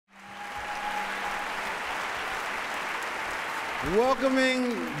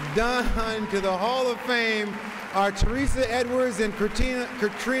Welcoming Don to the Hall of Fame are Teresa Edwards and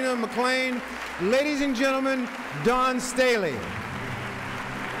Katrina McLean. Ladies and gentlemen, Don Staley.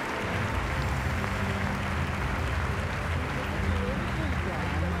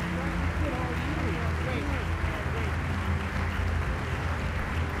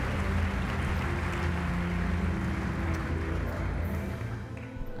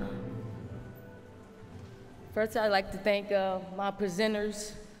 First, I'd like to thank my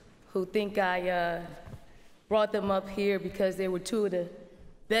presenters who think I brought them up here because they were two of the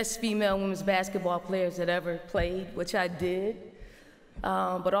best female women's basketball players that ever played, which I did,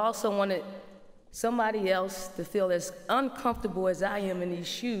 but also wanted somebody else to feel as uncomfortable as I am in these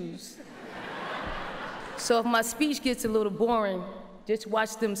shoes. So if my speech gets a little boring, just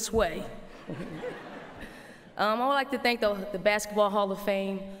watch them sway. I would like to thank the Basketball Hall of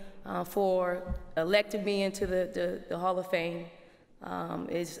Fame for electing me into the Hall of Fame.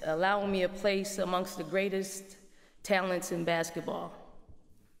 It's allowing me a place amongst the greatest talents in basketball.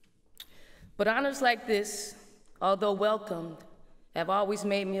 But honors like this, although welcomed, have always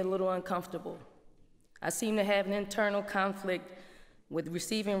made me a little uncomfortable. I seem to have an internal conflict with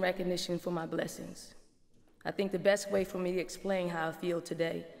receiving recognition for my blessings. I think the best way for me to explain how I feel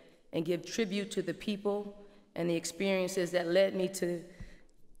today and give tribute to the people and the experiences that led me to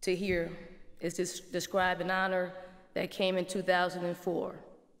here is to describe an honor that came in 2004.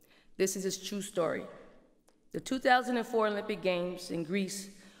 This is a true story. The 2004 Olympic Games in Greece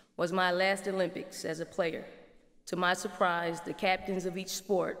was my last Olympics as a player. To my surprise, the captains of each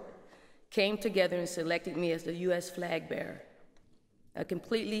sport came together and selected me as the US flag bearer. A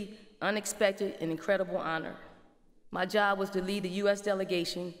completely unexpected and incredible honor. My job was to lead the US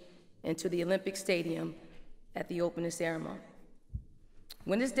delegation into the Olympic Stadium at the opening ceremony.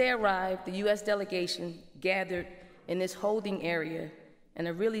 When this day arrived, the US delegation gathered in this holding area, and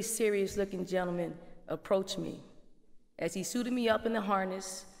a really serious-looking gentleman approached me. As he suited me up in the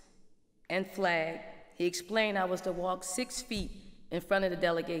harness and flag, he explained I was to walk 6 feet in front of the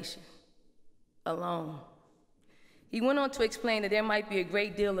delegation, alone. He went on to explain that there might be a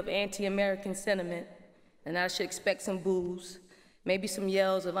great deal of anti-American sentiment, and I should expect some boos, maybe some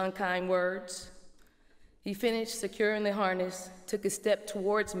yells of unkind words. He finished securing the harness, took a step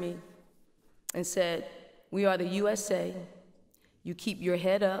towards me, and said, "We are the USA. You keep your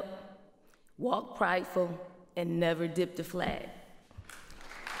head up, walk prideful, and never dip the flag."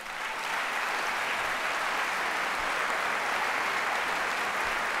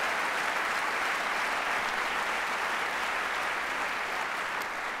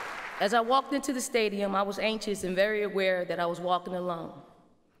 As I walked into the stadium, I was anxious and very aware that I was walking alone.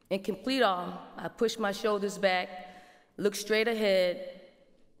 In complete awe, I pushed my shoulders back, looked straight ahead,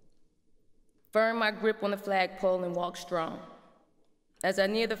 firmed my grip on the flagpole, and walked strong. As I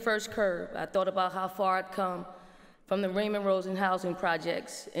neared the first curve, I thought about how far I'd come from the Raymond Rosen housing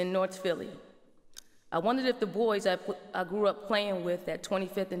projects in North Philly. I wondered if the boys I grew up playing with at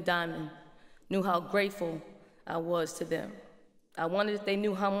 25th and Diamond knew how grateful I was to them. I wondered if they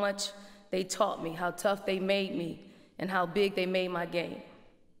knew how much they taught me, how tough they made me, and how big they made my game.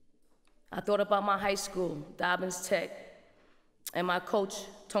 I thought about my high school, Dobbins Tech, and my coach,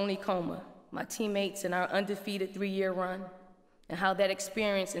 Tony Coma, my teammates in our undefeated 3-year run, and how that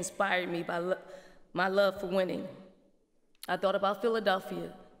experience inspired me by my love for winning. I thought about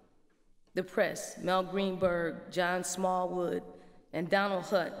Philadelphia, the press, Mel Greenberg, John Smallwood, and Donald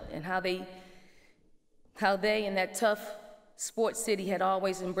Hutt, and how they in that tough sports city had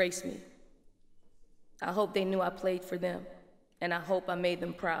always embraced me. I hope they knew I played for them, and I hope I made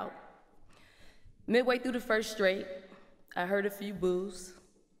them proud. Midway through the first straight, I heard a few boos.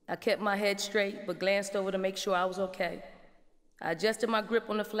 I kept my head straight, but glanced over to make sure I was okay. I adjusted my grip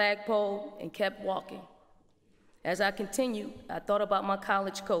on the flagpole and kept walking. As I continued, I thought about my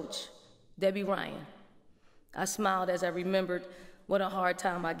college coach, Debbie Ryan. I smiled as I remembered what a hard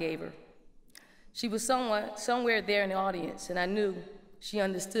time I gave her. She was somewhere there in the audience, and I knew she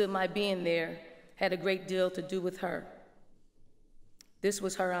understood my being there had a great deal to do with her. This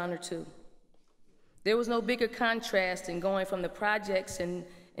was her honor too. There was no bigger contrast in going from the projects in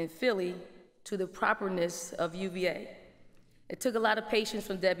Philly to the properness of UVA. It took a lot of patience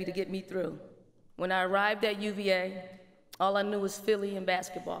from Debbie to get me through. When I arrived at UVA, all I knew was Philly and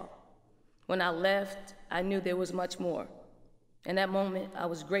basketball. When I left, I knew there was much more. In that moment, I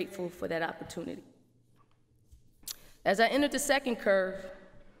was grateful for that opportunity. As I entered the second curve,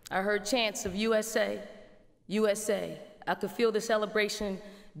 I heard chants of USA, USA. I could feel the celebration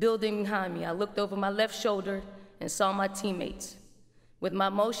building behind me. I looked over my left shoulder and saw my teammates. With my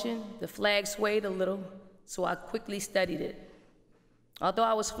motion, the flag swayed a little, so I quickly studied it. Although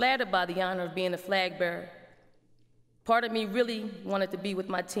I was flattered by the honor of being a flag bearer, part of me really wanted to be with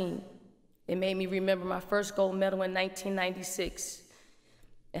my team. It made me remember my first gold medal in 1996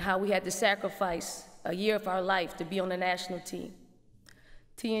 and how we had to sacrifice a year of our life to be on the national team.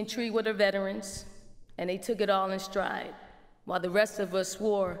 T and Tree were the veterans, and they took it all in stride, while the rest of us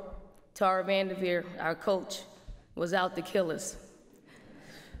swore Tara Vanderveer, our coach, was out to kill us.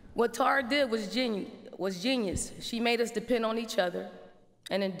 What Tara did was genius. She made us depend on each other,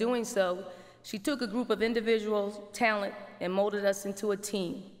 and in doing so, she took a group of individual talent and molded us into a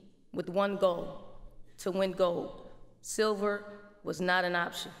team with one goal: to win gold. Silver was not an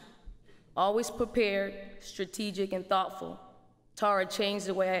option. Always prepared, strategic, and thoughtful, Tara changed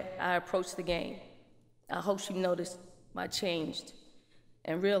the way I approached the game. I hope she noticed my change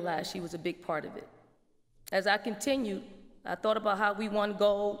and realized she was a big part of it. As I continued, I thought about how we won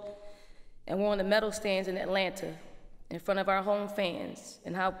gold and were on the medal stands in Atlanta in front of our home fans,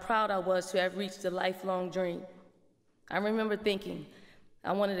 and how proud I was to have reached a lifelong dream. I remember thinking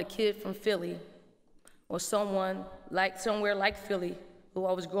I wanted a kid from Philly or somewhere like Philly who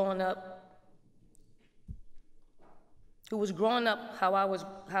was growing up how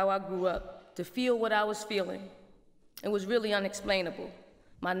I grew up, to feel what I was feeling. It was really unexplainable.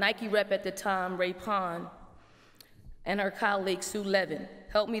 My Nike rep at the time, Ray Pond, and her colleague, Sue Levin,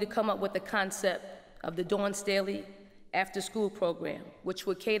 helped me to come up with the concept of the Dawn Staley after-school program, which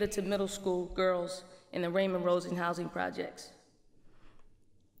would cater to middle school girls in the Raymond Rosen housing projects.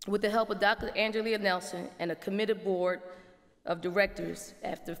 With the help of Dr. Angelia Nelson and a committed board of directors,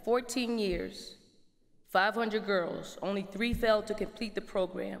 after 14 years, 500 girls, only 3 failed to complete the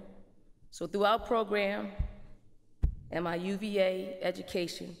program. So through our program and my UVA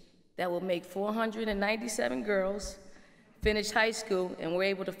education, that will make 497 girls finish high school and were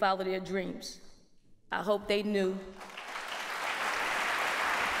able to follow their dreams. I hope they knew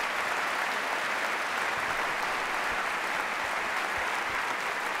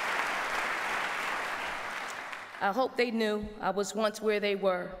I was once where they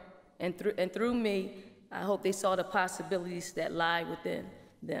were, and through me, I hope they saw the possibilities that lie within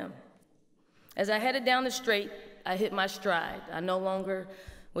them. As I headed down the straight, I hit my stride. I no longer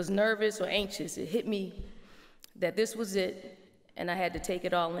was nervous or anxious. It hit me that this was it, and I had to take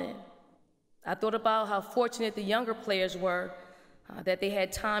it all in. I thought about how fortunate the younger players were, that they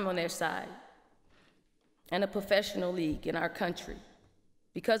had time on their side, and a professional league in our country.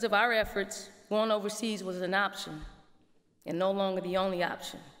 Because of our efforts, going overseas was an option, and no longer the only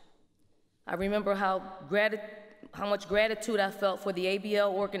option. I remember how much gratitude I felt for the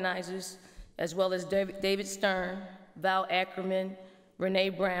ABL organizers, as well as David Stern, Val Ackerman, Renee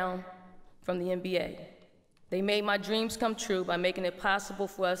Brown from the NBA. They made my dreams come true by making it possible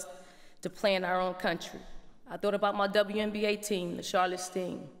for us to play in our own country. I thought about my WNBA team, the Charlotte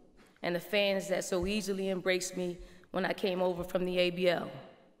Sting, and the fans that so easily embraced me when I came over from the ABL.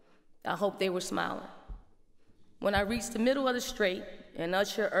 I hope they were smiling. When I reached the middle of the straight, an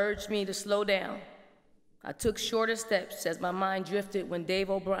usher urged me to slow down. I took shorter steps as my mind drifted when Dave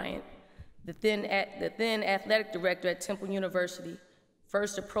O'Brien, the then athletic director at Temple University,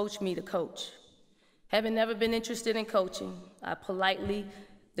 first approached me to coach. Having never been interested in coaching, I politely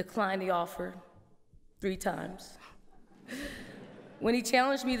declined the offer 3 times. When he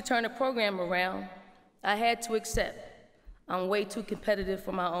challenged me to turn the program around, I had to accept. I'm way too competitive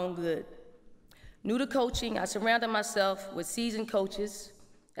for my own good. New to coaching, I surrounded myself with seasoned coaches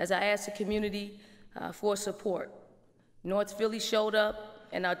as I asked the community for support. North Philly showed up,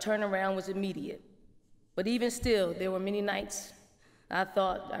 and our turnaround was immediate. But even still, there were many nights I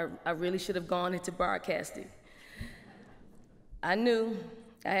thought I really should have gone into broadcasting. I knew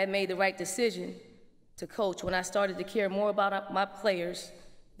I had made the right decision to coach when I started to care more about my players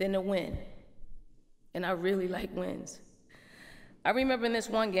than the win. And I really like wins. I remember in this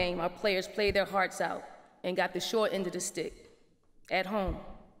one game, our players played their hearts out and got the short end of the stick at home.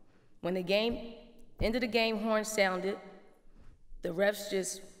 When the end of the game horn sounded, the refs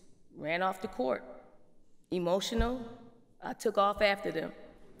just ran off the court. Emotional, I took off after them.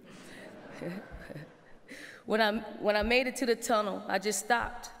 When I made it to the tunnel, I just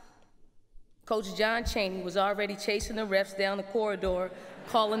stopped. Coach John Chaney was already chasing the refs down the corridor,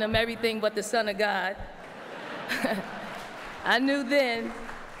 calling them everything but the Son of God. I knew then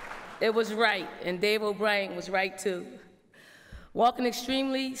it was right, and Dave O'Brien was right too. Walking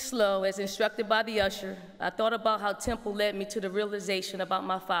extremely slow as instructed by the usher, I thought about how Temple led me to the realization about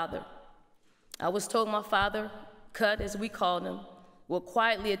my father. I was told my father, Cut as we called him, would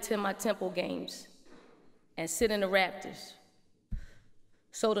quietly attend my Temple games and sit in the rafters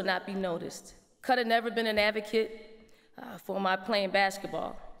so to not be noticed. Cut had never been an advocate for my playing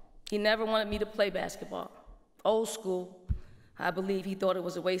basketball. He never wanted me to play basketball. Old school, I believe he thought it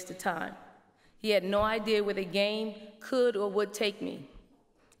was a waste of time. He had no idea where the game could or would take me,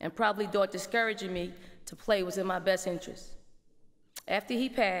 and probably thought discouraging me to play was in my best interest. After he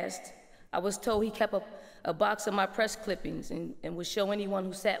passed, I was told he kept a box of my press clippings and would show anyone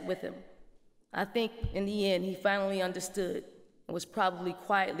who sat with him. I think in the end, he finally understood and was probably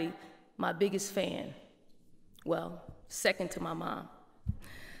quietly my biggest fan. Well, second to my mom.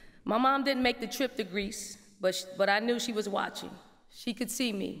 My mom didn't make the trip to Greece, but I knew she was watching. She could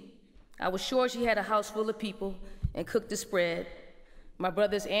see me. I was sure she had a house full of people and cooked the spread. My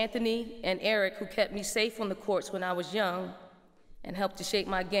brothers Anthony and Eric, who kept me safe on the courts when I was young and helped to shape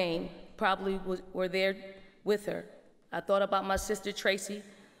my game, probably were there with her. I thought about my sister Tracy,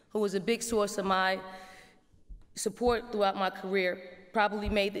 who was a big source of my support throughout my career, probably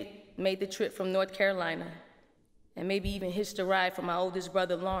made the trip from North Carolina, and maybe even hitched a ride for my oldest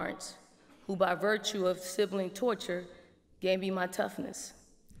brother Lawrence, who by virtue of sibling torture gave me my toughness.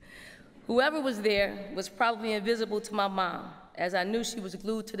 Whoever was there was probably invisible to my mom, as I knew she was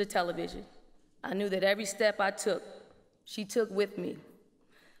glued to the television. I knew that every step I took, she took with me.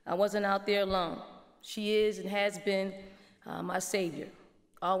 I wasn't out there alone. She is and has been my savior,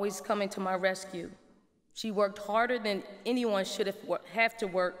 always coming to my rescue. She worked harder than anyone should have to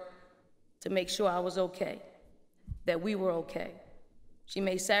work to make sure I was okay, that we were okay. She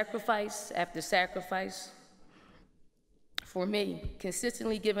made sacrifice after sacrifice for me,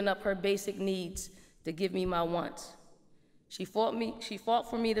 consistently giving up her basic needs to give me my wants. She fought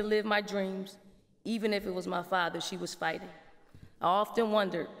for me to live my dreams, even if it was my father she was fighting. I often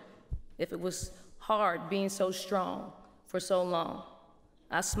wondered if it was hard being so strong for so long.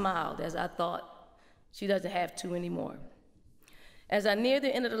 I smiled as I thought, she doesn't have to anymore. As I neared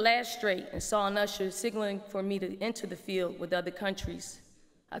the end of the last straight and saw an usher signaling for me to enter the field with other countries,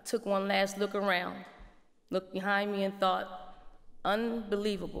 I took one last look around, looked behind me and thought,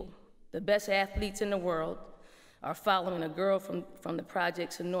 unbelievable. The best athletes in the world are following a girl from the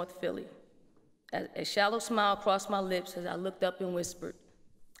projects in North Philly. A shallow smile crossed my lips as I looked up and whispered,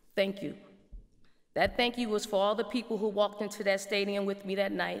 thank you. That thank you was for all the people who walked into that stadium with me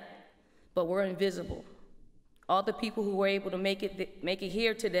that night, but were invisible. All the people who were able to make it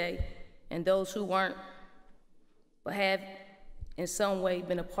here today, and those who weren't, but have in some way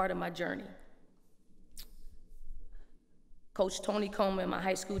been a part of my journey. Coach Tony Coleman and my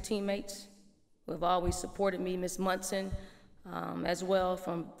high school teammates who have always supported me, Ms. Munson as well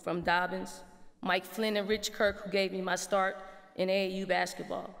from Dobbins, Mike Flynn and Rich Kirk, who gave me my start in AAU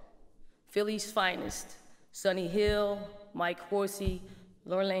basketball. Philly's finest, Sonny Hill, Mike Horsey,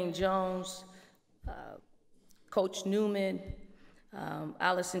 Lorraine Jones, Coach Newman,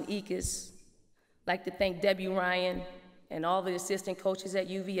 Allison Ekus. I'd like to thank Debbie Ryan and all the assistant coaches at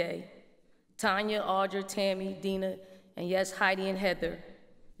UVA, Tanya, Audra, Tammy, Dina, and yes, Heidi and Heather,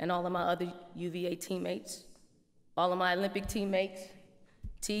 and all of my other UVA teammates, all of my Olympic teammates,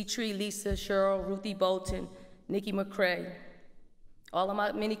 T. Tree, Lisa, Cheryl, Ruthie Bolton, Nikki McCrae, all of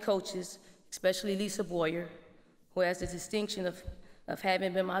my many coaches, especially Lisa Boyer, who has the distinction of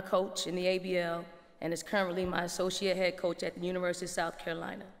having been my coach in the ABL and is currently my associate head coach at the University of South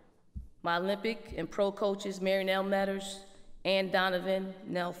Carolina. My Olympic and pro coaches, Mary Nell Metters, Ann Donovan,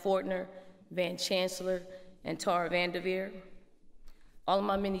 Nell Fortner, Van Chancellor, and Tara Vanderveer. All of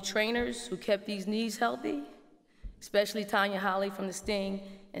my many trainers who kept these knees healthy, especially Tanya Holly from the Sting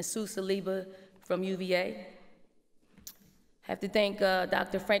and Sue Saliba from UVA. I have to thank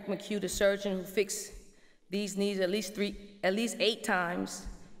Dr. Frank McHugh, the surgeon who fixed these knees at least 8 times.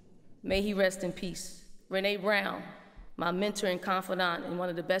 May he rest in peace. Renee Brown, my mentor and confidant and one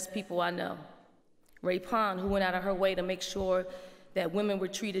of the best people I know. Ray Pond, who went out of her way to make sure that women were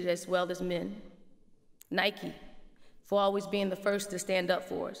treated as well as men. Nike, for always being the first to stand up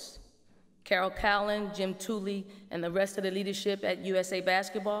for us. Carol Callan, Jim Tooley, and the rest of the leadership at USA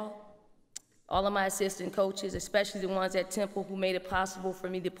Basketball. All of my assistant coaches, especially the ones at Temple who made it possible for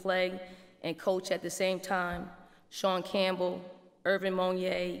me to play and coach at the same time. Sean Campbell, Irvin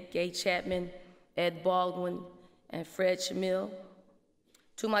Monier, Gay Chapman, Ed Baldwin, and Fred Shamil.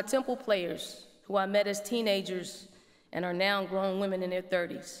 To my Temple players, who I met as teenagers and are now grown women in their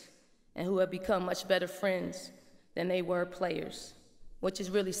 30s, and who have become much better friends than they were players, which is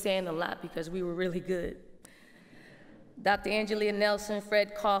really saying a lot because we were really good. Dr. Angelia Nelson,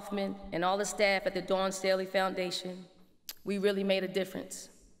 Fred Kaufman, and all the staff at the Dawn Staley Foundation, we really made a difference.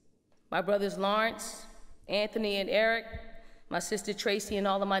 My brothers Lawrence, Anthony, and Eric, my sister Tracy, and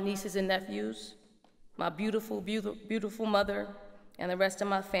all of my nieces and nephews, my beautiful, beautiful, beautiful mother, and the rest of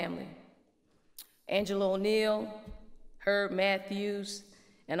my family. Angela O'Neill, Herb Matthews,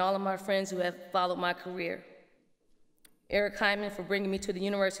 and all of my friends who have followed my career. Eric Hyman for bringing me to the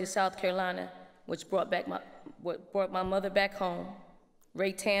University of South Carolina, which brought my mother back home.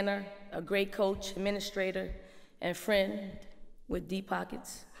 Ray Tanner, a great coach, administrator, and friend with deep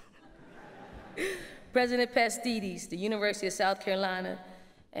pockets. President Pastides, the University of South Carolina,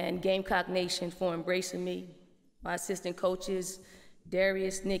 and Gamecock Nation for embracing me. My assistant coaches,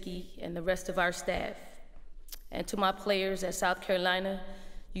 Darius, Nikki, and the rest of our staff. And to my players at South Carolina,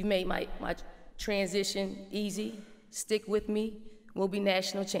 you made my transition easy. Stick with me, we'll be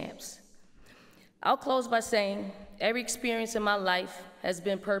national champs. I'll close by saying, every experience in my life has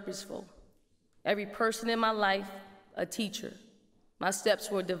been purposeful. Every person in my life, a teacher. My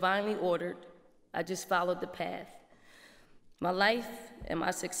steps were divinely ordered. I just followed the path. My life and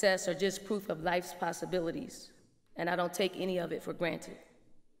my success are just proof of life's possibilities, and I don't take any of it for granted.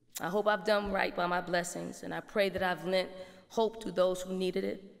 I hope I've done right by my blessings, and I pray that I've lent hope to those who needed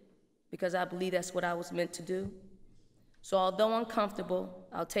it, because I believe that's what I was meant to do. So although uncomfortable,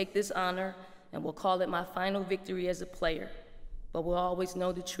 I'll take this honor and we'll call it my final victory as a player, but we'll always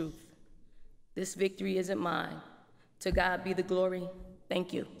know the truth. This victory isn't mine. To God be the glory.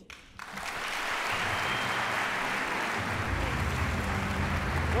 Thank you.